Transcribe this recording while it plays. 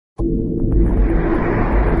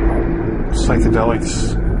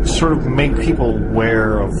psychedelics sort of make people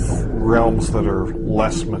aware of realms that are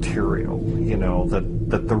less material,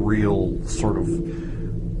 that the real sort of,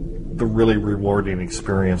 the really rewarding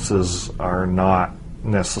experiences are not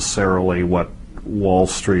necessarily what Wall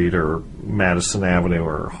Street or Madison Avenue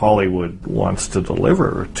or Hollywood wants to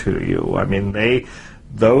deliver to you. I mean,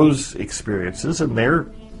 those experiences, and they're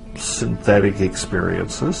synthetic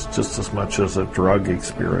experiences just as much as a drug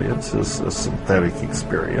experience is a synthetic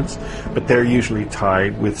experience, but they're usually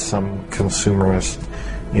tied with some consumerist,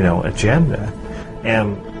 agenda.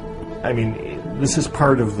 And I mean, this is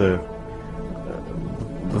part of the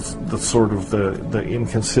sort of the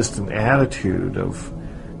inconsistent attitude of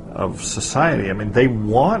society. I mean,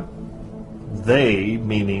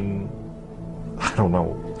 meaning, I don't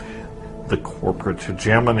know, the corporate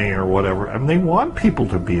hegemony or whatever, and they want people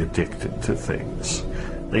to be addicted to things.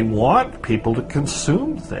 They want people to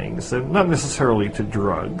consume things, and not necessarily to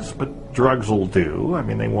drugs, but drugs will do. I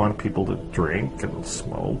mean, they want people to drink and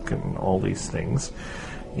smoke and all these things,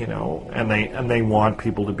 and they want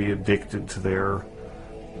people to be addicted to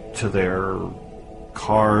their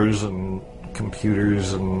cars and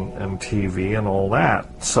computers and TV and all that.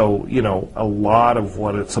 So, a lot of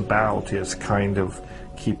what it's about is kind of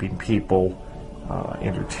keeping people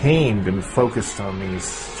entertained and focused on these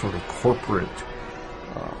sort of corporately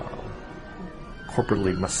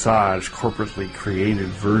massaged, corporately created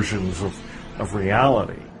versions of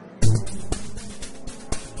reality.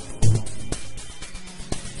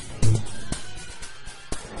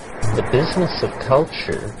 The business of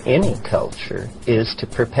culture, any culture, is to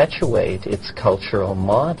perpetuate its cultural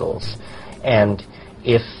models. And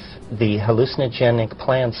if the hallucinogenic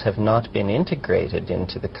plants have not been integrated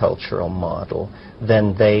into the cultural model,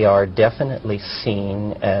 then they are definitely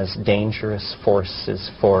seen as dangerous forces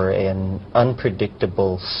for an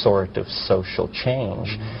unpredictable sort of social change.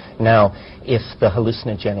 Mm-hmm. Now, if the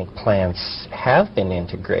hallucinogenic plants have been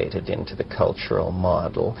integrated into the cultural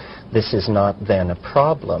model, this is not then a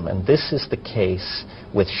problem, and this is the case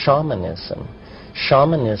with shamanism.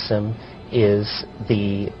 Shamanism is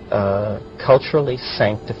the culturally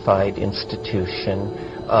sanctified institution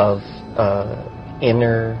of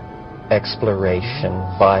inner exploration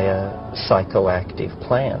via psychoactive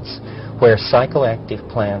plants. Where psychoactive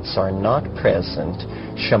plants are not present,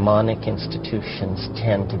 shamanic institutions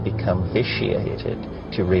tend to become vitiated,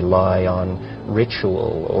 to rely on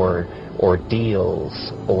ritual or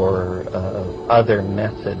ordeals or other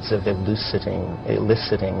methods of eliciting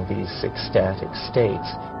these ecstatic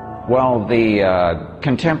states. Well, the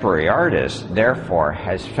contemporary artist, therefore,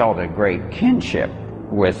 has felt a great kinship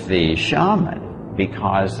with the shaman,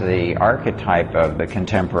 because the archetype of the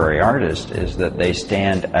contemporary artist is that they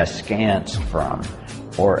stand askance from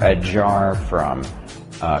or ajar from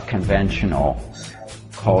conventional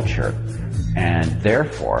culture. And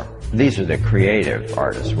therefore, these are the creative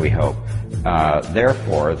artists, we hope.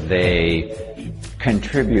 Therefore, they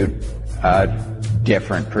contribute a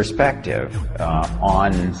different perspective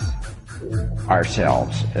on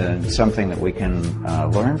ourselves, and something that we can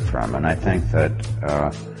learn from. And I think that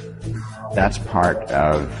that's part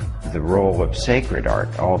of the role of sacred art,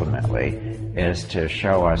 ultimately, is to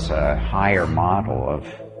show us a higher model of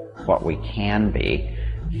what we can be,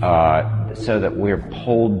 so that we're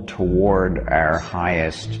pulled toward our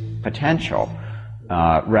highest potential,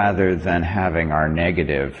 rather than having our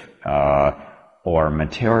negative or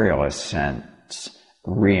materialist sense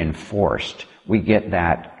reinforced. We get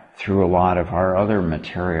that through a lot of our other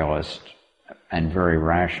materialist and very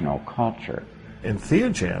rational culture.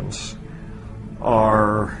 Entheogens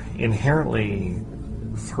are inherently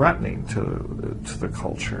threatening to the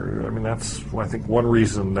culture. I mean, that's, I think, one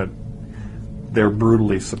reason that they're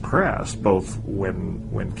brutally suppressed, both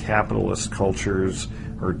when capitalist cultures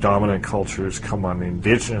or dominant cultures come on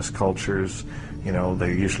indigenous cultures.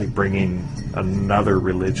 They're usually bringing another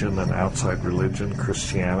religion, an outside religion,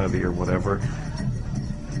 Christianity or whatever,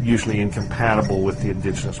 usually incompatible with the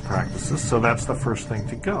indigenous practices. So that's the first thing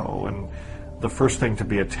to go, and the first thing to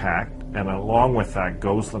be attacked, and along with that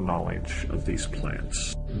goes the knowledge of these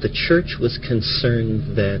plants. The church was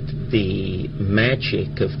concerned that the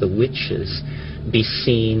magic of the witches be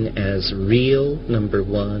seen as real, number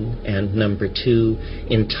one, and number two,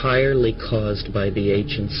 entirely caused by the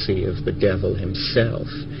agency of the devil himself.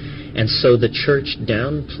 And so the church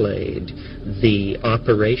downplayed the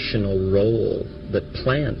operational role that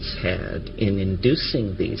plants had in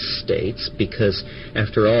inducing these states, because,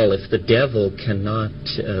 after all, if the devil cannot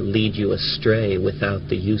lead you astray without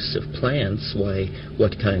the use of plants, why,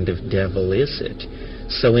 what kind of devil is it?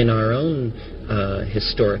 So in our own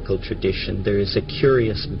historical tradition, there is a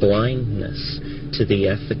curious blindness to the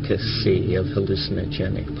efficacy of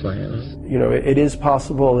hallucinogenic plants. You know, it is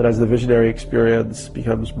possible that as the visionary experience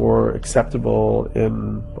becomes more acceptable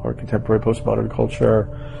in our contemporary postmodern culture,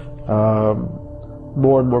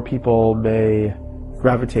 more and more people may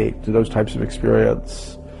gravitate to those types of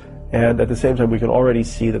experience. And at the same time, we can already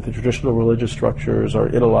see that the traditional religious structures are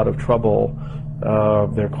in a lot of trouble.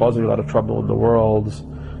 They're causing a lot of trouble in the world.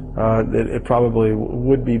 It probably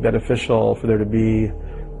would be beneficial for there to be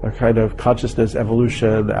a kind of consciousness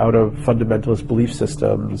evolution out of fundamentalist belief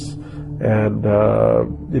systems. And,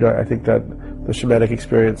 you know, I think that the shamanic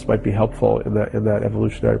experience might be helpful in that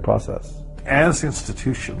evolutionary process. As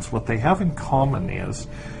institutions, what they have in common is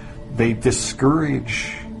they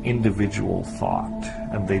discourage individual thought,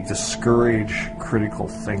 and they discourage critical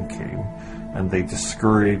thinking, and they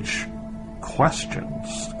discourage questioning.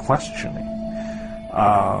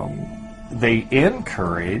 They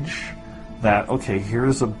encourage that, okay,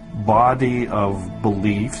 here's a body of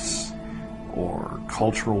beliefs or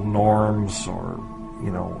cultural norms or, you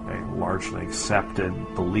know, a largely accepted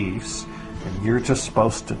beliefs, and you're just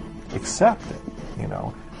supposed to accept it, you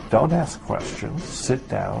know. Don't ask questions, sit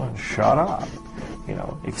down and shut up. You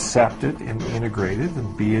know, accept it and integrate it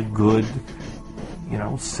and be a good, you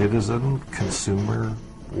know, citizen, consumer,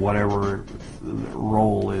 whatever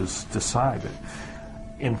role is decided.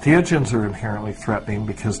 Entheogens are inherently threatening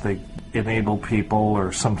because they enable people,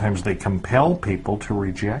 or sometimes they compel people to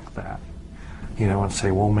reject that, you know, and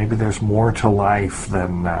say, well, maybe there's more to life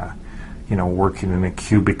than, you know, working in a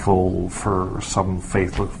cubicle for some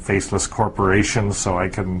faceless corporation so I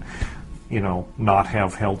can, you know, not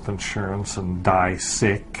have health insurance and die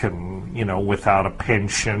sick and, you know, without a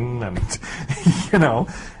pension and, you know,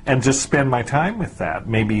 and just spend my time with that.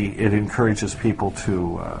 Maybe it encourages people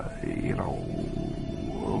to, you know,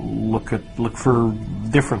 look for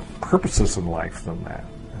different purposes in life than that.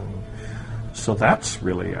 And so that's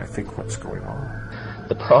really, I think, what's going on.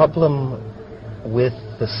 The problem with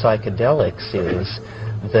the psychedelics is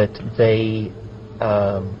that they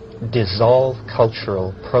dissolve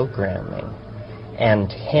cultural programming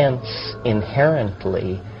and hence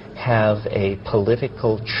inherently have a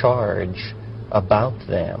political charge about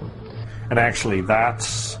them. And actually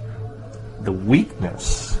that's the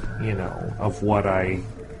weakness, you know, of what I'm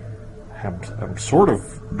sort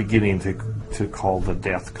of beginning to call the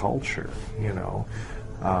death culture, you know.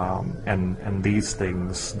 And these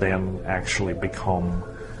things then actually become,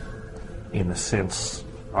 in a sense,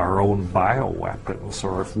 our own bioweapons,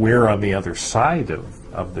 or if we're on the other side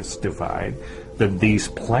of this divide, then these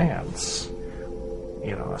plants,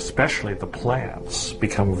 you know, especially the plants,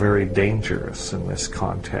 become very dangerous in this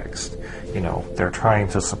context. You know, they're trying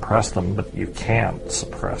to suppress them, but you can't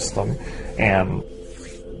suppress them, and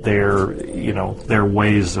they're, you know, they're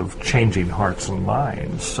ways of changing hearts and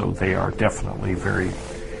minds, so they are definitely very,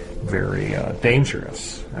 very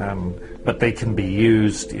dangerous. But they can be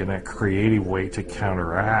used in a creative way to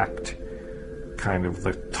counteract kind of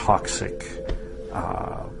the toxic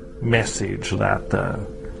message that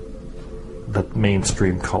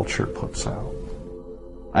mainstream culture puts out.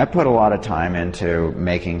 I put a lot of time into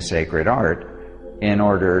making sacred art in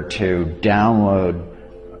order to download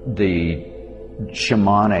the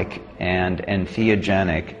shamanic and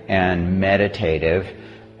entheogenic and meditative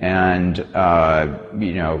and,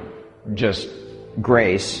 you know, just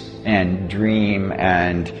grace and dream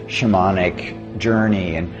and shamanic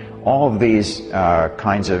journey and all of these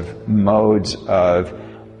kinds of modes of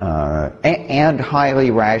and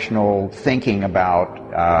highly rational thinking about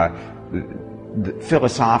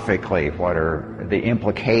philosophically what are the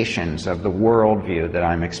implications of the worldview that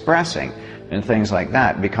I'm expressing and things like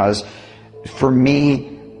that, because for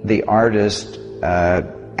me the artist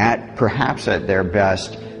perhaps at their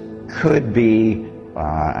best could be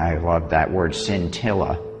I love that word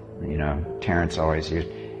scintilla, you know, Terence always used,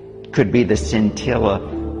 could be the scintilla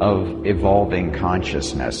of evolving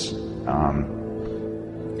consciousness,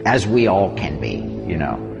 as we all can be, you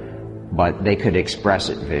know, but they could express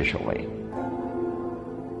it visually.